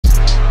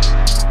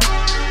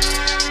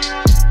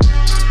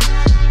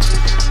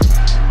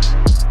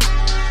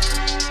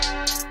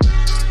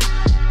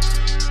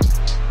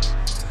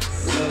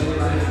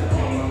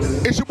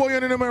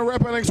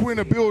We're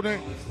in the building,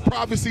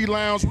 Privacy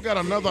Lounge. We got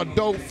another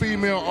dope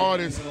female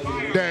artist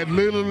that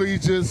literally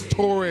just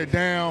tore it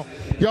down.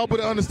 Y'all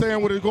better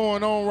understand what is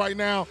going on right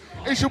now.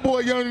 It's your boy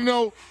Young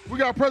Nino. We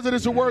got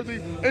Presidential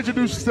Worthy.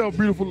 Introduce yourself,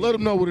 beautiful. Let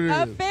them know what it is.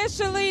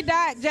 Officially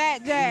Jack.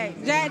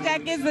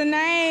 Jack is the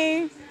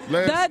name.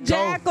 Let's the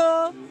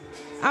Jackal.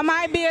 I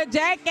might be a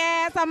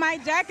jackass. I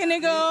might jack a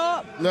nigga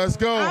up. Let's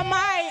go. I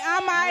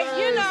might,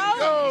 you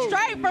know,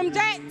 straight from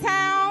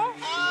Jacktown.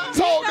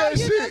 Talk that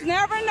shit. You just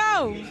never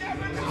know.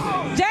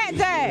 Jack.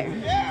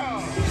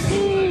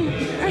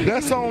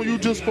 That song you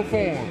just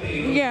performed.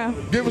 Yeah.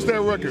 Give us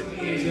that record.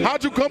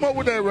 How'd you come up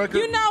with that record?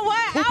 You know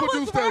what? Who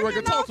produced that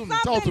record? Talk to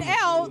me.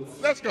 Else.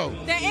 Let's go.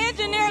 The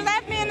engineer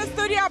left me in the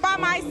studio by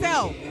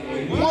myself.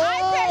 Whoa.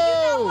 I said,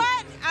 you know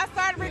what? I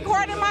started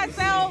recording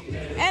myself,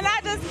 and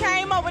I just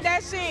came up with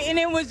that shit, and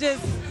it was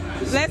just,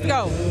 let's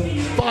go.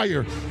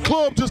 Fire.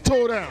 Club just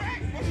tore down.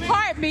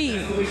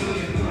 Heartbeat.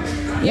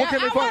 Where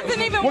can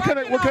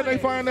they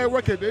find that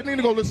record? They need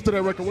to go listen to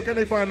that record. Where can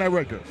they find that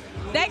record?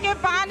 They can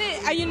find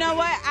it. You know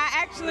what? I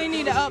actually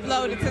need to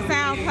upload it to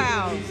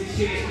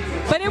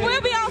SoundCloud. But it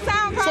will be on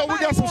SoundCloud. So we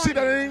got some shit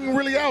that ain't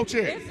really out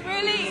yet. It's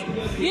really,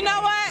 you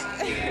know what?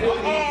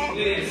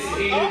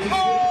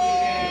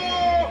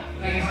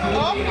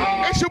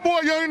 It's your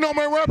boy Young Nino,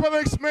 man. Rapper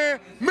X, man.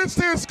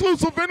 Mr.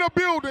 Exclusive in the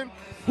building.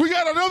 We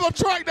got another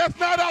track that's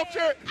not out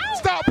yet.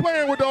 Stop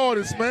playing with the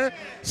artist, man.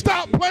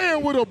 Stop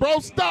playing with her, bro.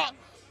 Stop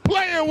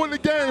playing with the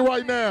game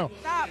right now.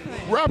 Stop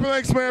playing. Rapper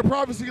X, man.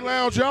 Privacy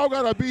Lounge. Y'all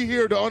gotta be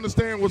here to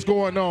understand what's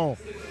going on.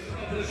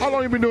 How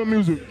long you been doing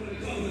music?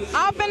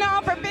 I've been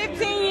on for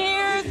 15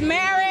 years.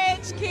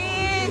 Marriage,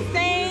 kids,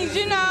 things,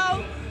 you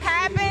know,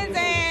 happens,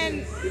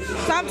 and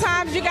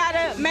sometimes you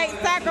gotta make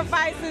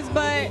sacrifices,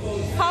 but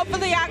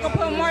hopefully I can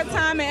put more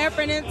time and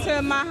effort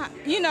into my,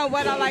 you know,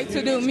 what I like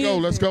to do.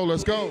 Let's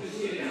go.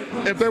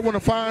 If they want to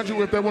find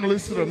you, if they want to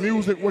listen to the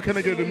music, where can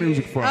they get the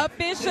music from?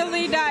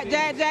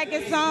 Officially.Jack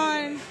is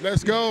on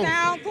Let's go.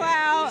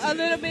 SoundCloud. A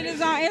little bit is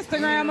on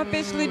Instagram,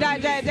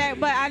 officially.Jack,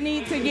 but I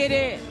need to get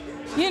it.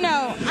 You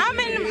know, I'm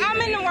in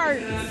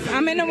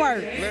the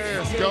works.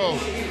 Let's go.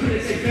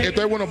 If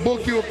they want to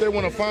book you, if they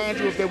want to find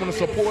you, if they want to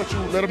support you,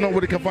 let them know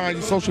where they can find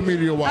you social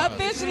media-wise.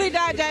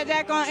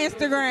 Officially.Jack on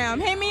Instagram.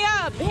 Hit me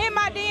up. Hit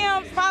my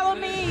DMs. Follow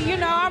me. You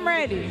know, I'm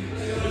ready.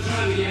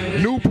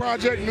 New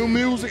project, new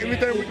music,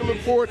 anything we can look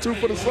forward to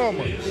for the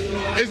summer.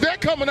 Is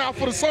that coming out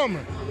for the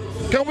summer?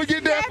 Can we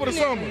get that for the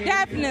summer?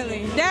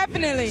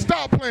 Definitely.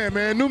 Stop playing,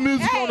 man. New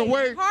music on the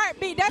way.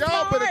 Heartbeat. That's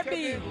my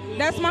heartbeat.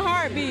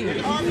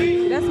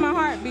 That's my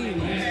heartbeat.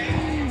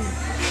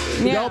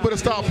 Yeah. Y'all better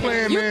stop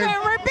playing, man.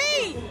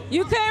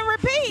 You can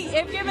repeat.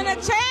 If given a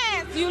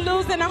chance, you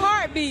losing a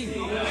heartbeat.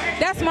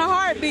 That's my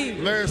heartbeat.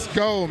 Let's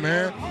go,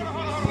 man.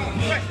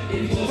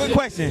 Good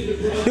question.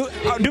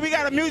 Do we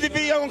got a music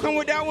video gonna come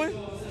with that one?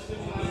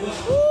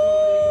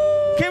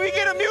 Can we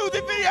get a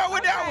music video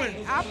with that one?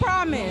 I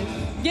promise.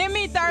 Give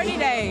me 30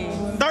 days.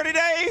 30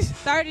 days?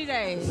 30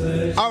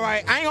 days. All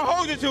right, I ain't gonna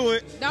hold you to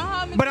it. Don't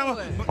hold me to it.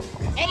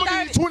 I'm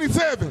gonna give you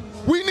 27.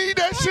 We need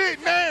that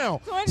shit now.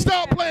 27.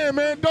 Stop playing,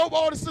 man. Dope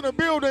artists in the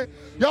building.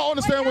 Y'all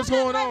understand what's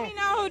going on? Let me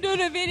know who do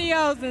the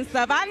videos and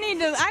stuff. I need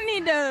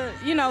the,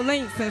 you know,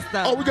 links and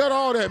stuff. Oh, we got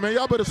all that, man.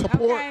 Y'all better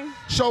support,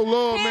 show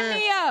love, man.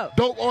 Hit me up.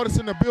 Dope artists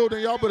in the building.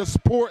 Y'all better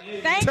support.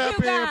 Tap you,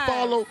 in, guys.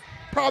 follow.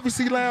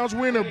 Privacy Lounge.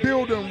 We're in the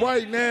building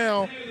right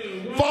now.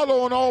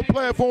 Follow on all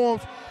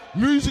platforms.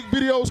 Music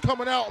videos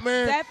coming out,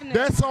 man. Definitely.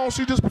 That song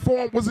she just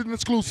performed was an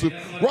exclusive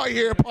right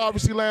here at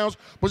Privacy Lounge.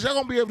 But y'all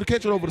gonna be able to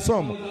catch it over the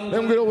summer. They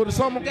gonna get over the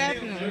summer?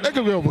 Definitely. They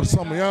can get over the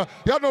summer, y'all.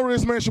 Y'all know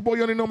this, man. It's your boy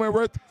Young Nino, man.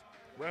 Rap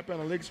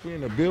analytics, we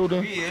in the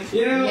building.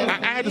 I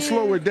had to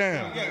slow it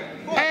down.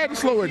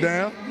 Just a little.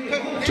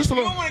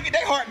 We don't want to get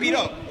their heart beat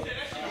up.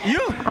 We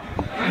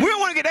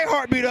don't want to get their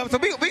heart beat up, so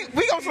we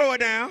gonna slow it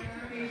down.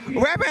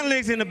 Rap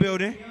analytics in the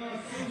building.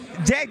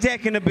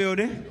 Jack in the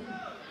building.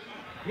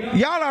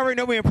 Y'all already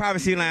know we're in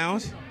Privacy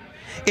Lounge.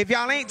 If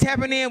y'all ain't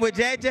tapping in with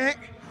Jack,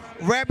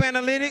 Rap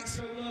Analytics,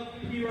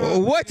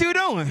 what you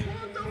doing?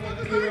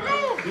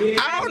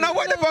 I don't know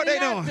what the fuck they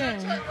doing.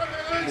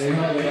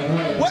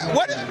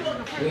 What?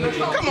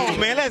 Come on,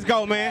 man. Let's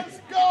go, man.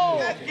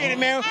 Let's get it,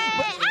 man.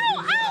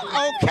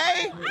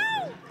 Okay.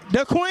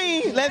 The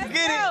queen. Let's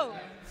get it.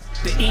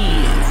 The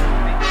end.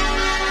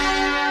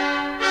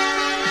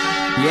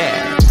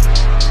 Yeah.